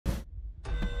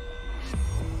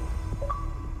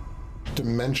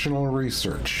dimensional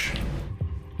research.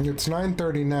 It's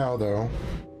 9:30 now, though.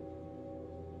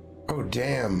 Oh,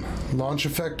 damn. Launch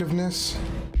effectiveness?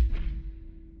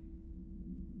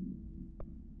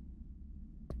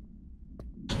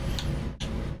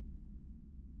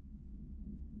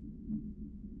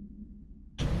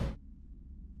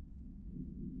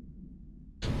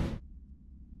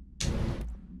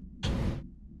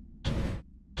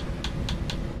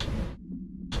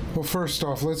 Well, first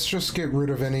off, let's just get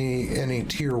rid of any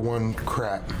tier 1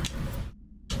 crap.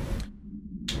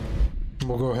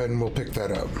 We'll go ahead and we'll pick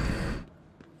that up.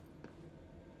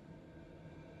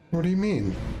 What do you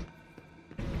mean?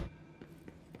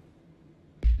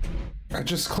 I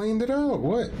just cleaned it out.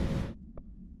 What?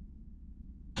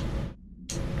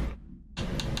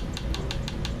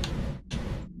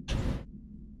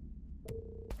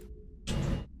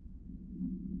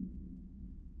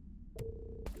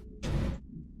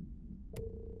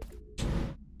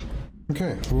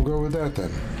 Okay, we'll go with that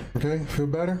then. Okay, feel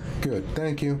better? Good,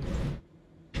 thank you.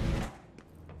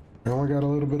 I only got a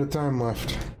little bit of time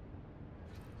left.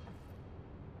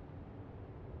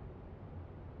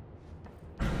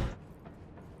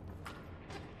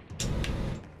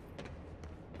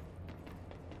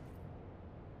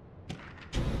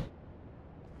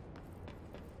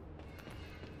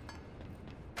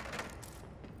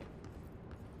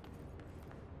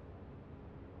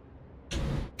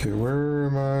 Okay, where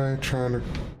am I trying to...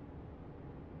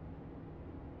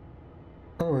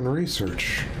 Oh, in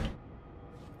research.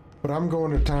 But I'm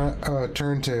going to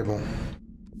turntable.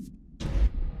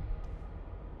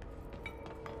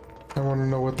 I want to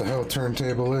know what the hell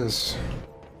turntable is.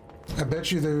 I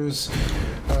bet you there's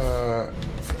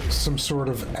some sort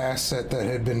of asset that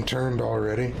had been turned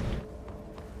already.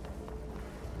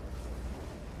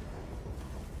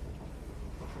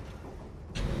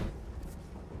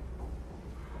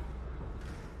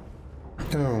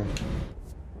 Oh.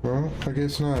 Well, I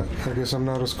guess not. I guess I'm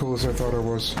not as cool as I thought I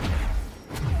was.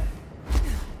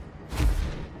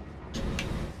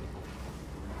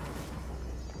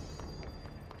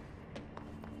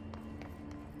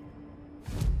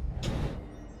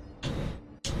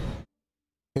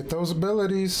 Hit those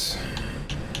abilities.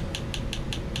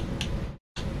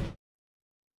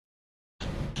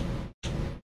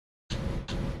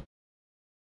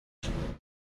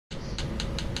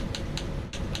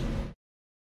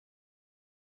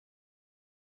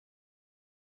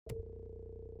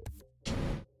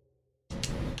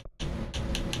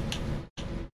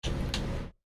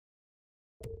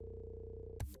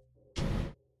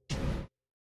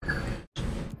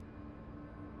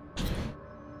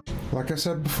 Like I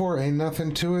said before, ain't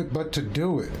nothing to it but to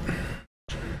do it.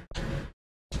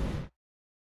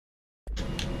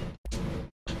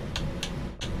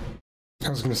 I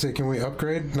was gonna say, can we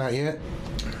upgrade? Not yet.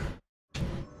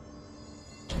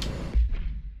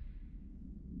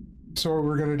 So what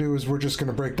we're gonna do is we're just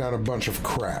gonna break down a bunch of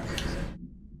crap.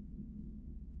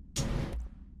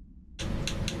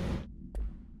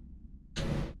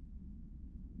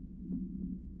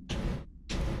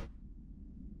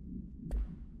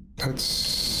 That's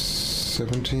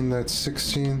 17, that's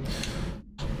 16.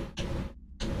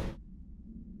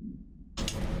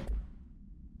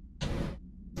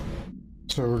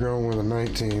 So we're going with a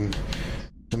 19. And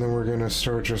then we're gonna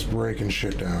start just breaking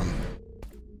shit down.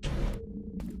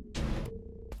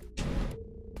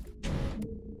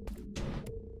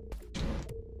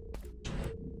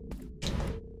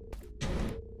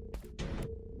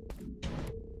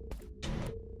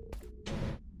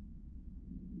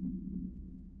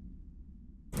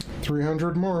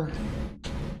 $300 more.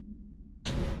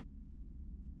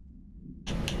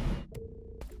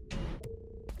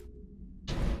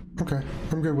 Okay,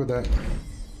 I'm good with that.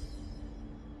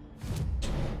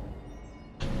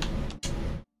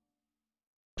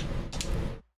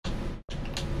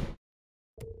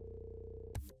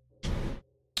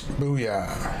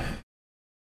 Booyah.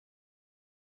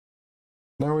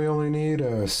 Now we only need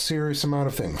a serious amount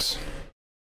of things.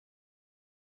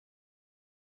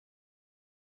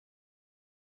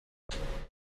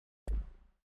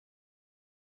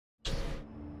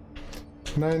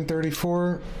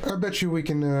 $934. I bet you we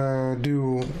can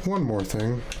do one more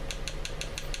thing.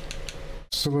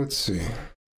 So let's see.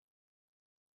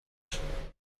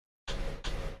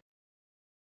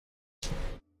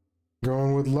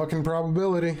 Going with luck and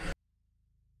probability.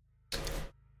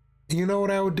 You know what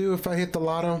I would do if I hit the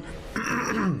lotto?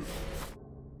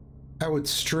 I would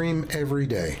stream every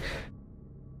day.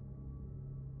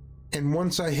 And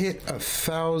once I hit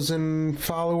 1,000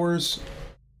 followers,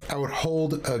 I would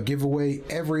hold a giveaway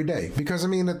every day. Because, I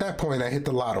mean, at that point, I hit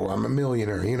the lotto. I'm a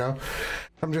millionaire, you know?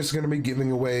 I'm just going to be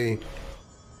giving away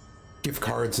gift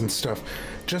cards and stuff,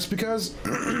 just because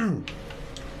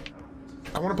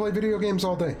I want to play video games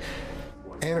all day.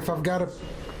 And if I've got to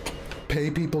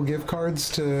pay people gift cards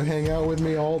to hang out with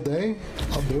me all day,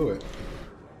 I'll do it.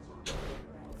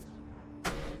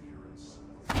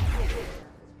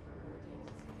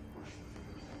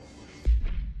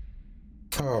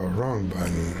 Oh, wrong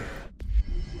button.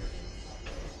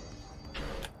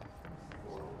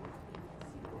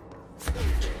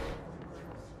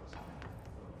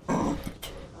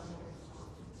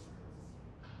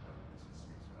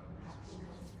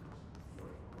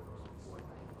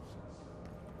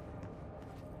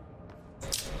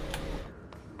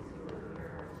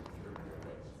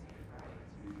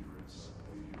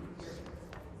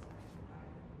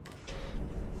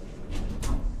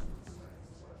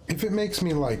 If it makes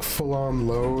me like full-on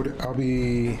load, I'll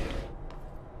be a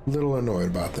little annoyed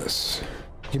about this.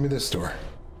 Give me this door.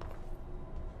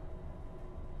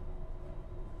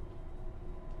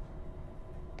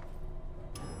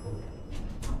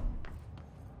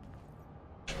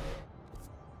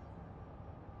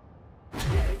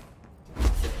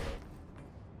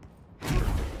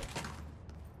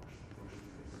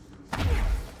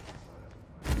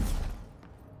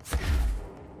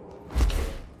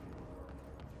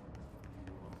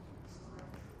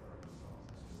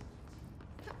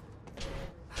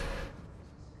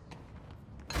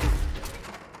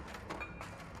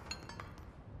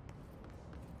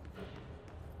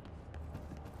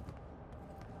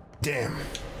 Damn.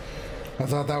 I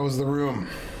thought that was the room.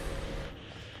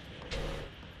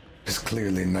 It's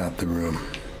clearly not the room.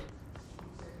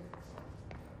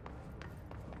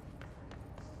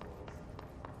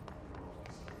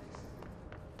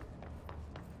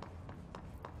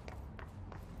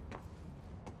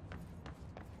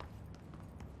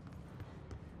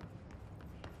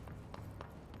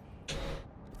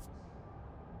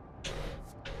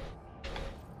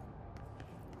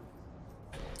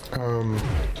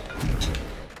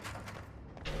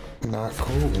 Not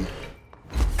cool.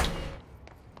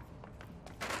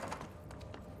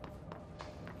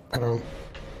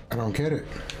 I don't get it.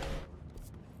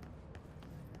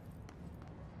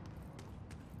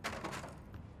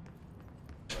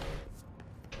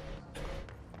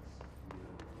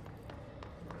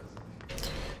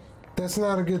 That's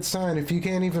not a good sign. If you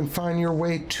can't even find your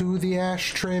way to the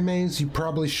ashtray maze, you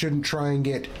probably shouldn't try and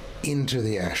get into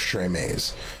the ashtray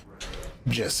maze.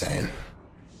 Just saying.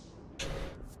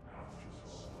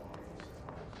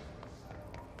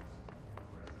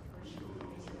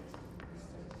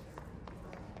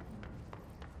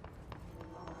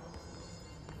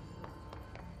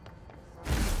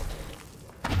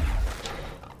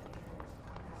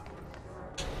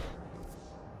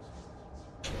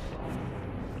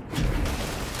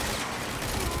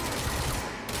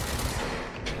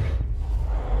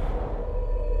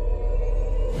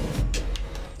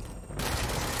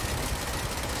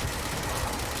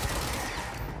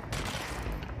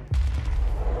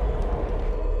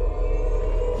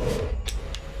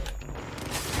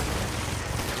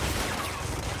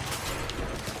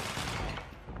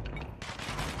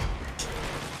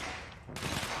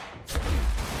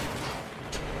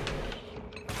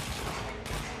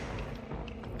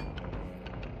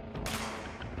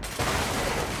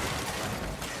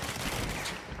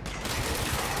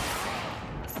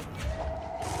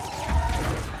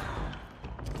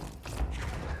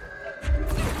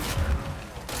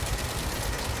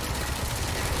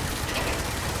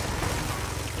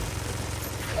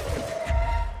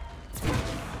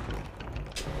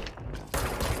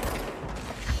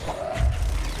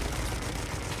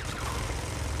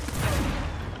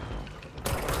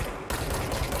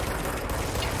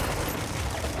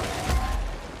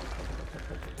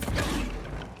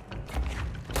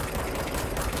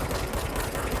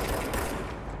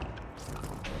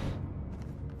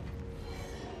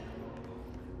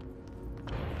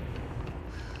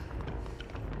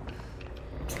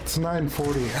 It's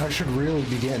 9:40. I should really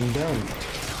be getting done.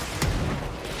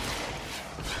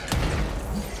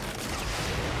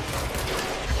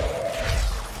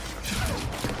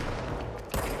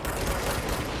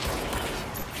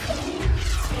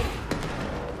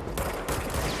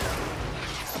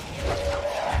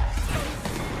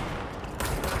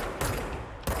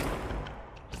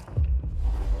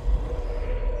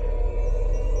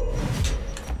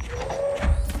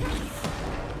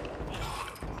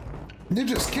 You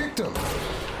just kicked him.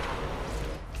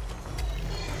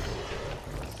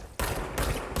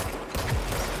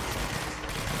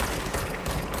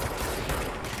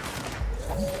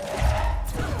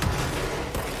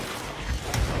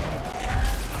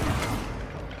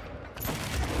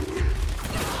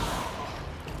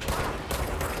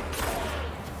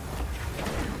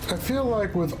 I feel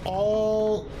like with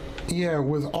all, yeah,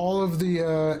 with all of the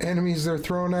enemies they're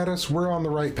throwing at us, we're on the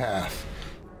right path.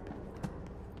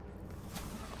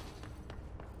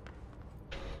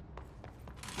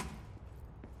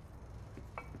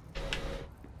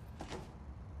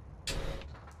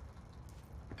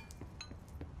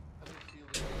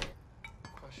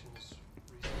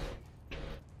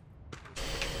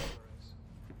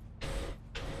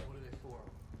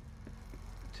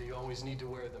 You always need to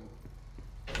wear them.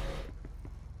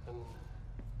 And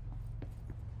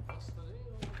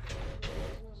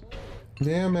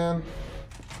yeah, man.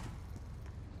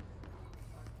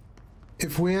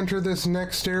 If we enter this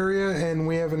next area and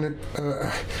we have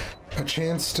a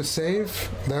chance to save,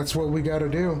 that's what we got to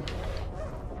do.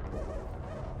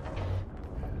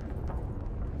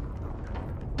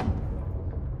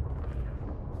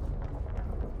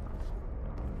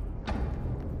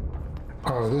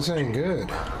 Oh, this ain't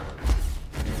good.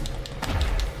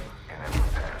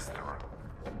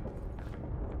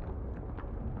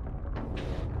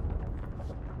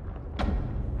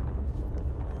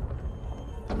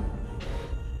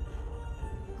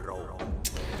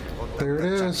 There it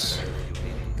is.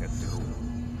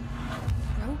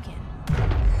 Broken. How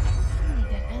many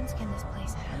dead ends can this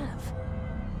place have?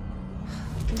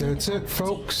 That's it,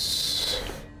 folks.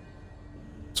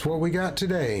 That's what we got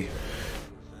today.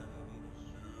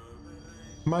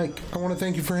 Mike, I want to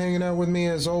thank you for hanging out with me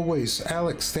as always.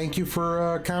 Alex, thank you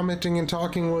for commenting and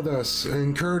talking with us.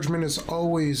 Encouragement is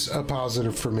always a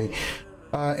positive for me.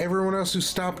 Everyone else who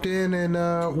stopped in and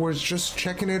was just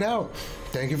checking it out,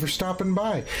 thank you for stopping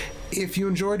by. If you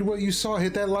enjoyed what you saw,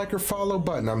 hit that like or follow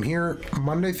button. I'm here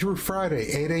Monday through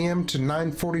Friday, 8 a.m. to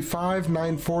 9:45,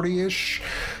 9:40-ish.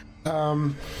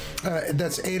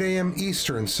 That's 8 a.m.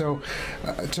 Eastern. So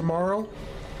tomorrow,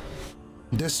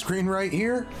 this screen right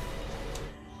here,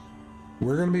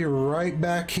 we're going to be right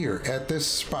back here at this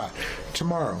spot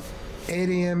tomorrow, 8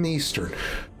 a.m. Eastern.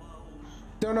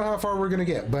 Don't know how far we're going to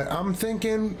get, but I'm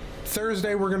thinking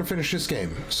Thursday we're going to finish this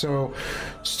game. So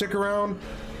stick around.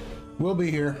 We'll be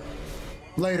here.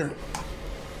 Later.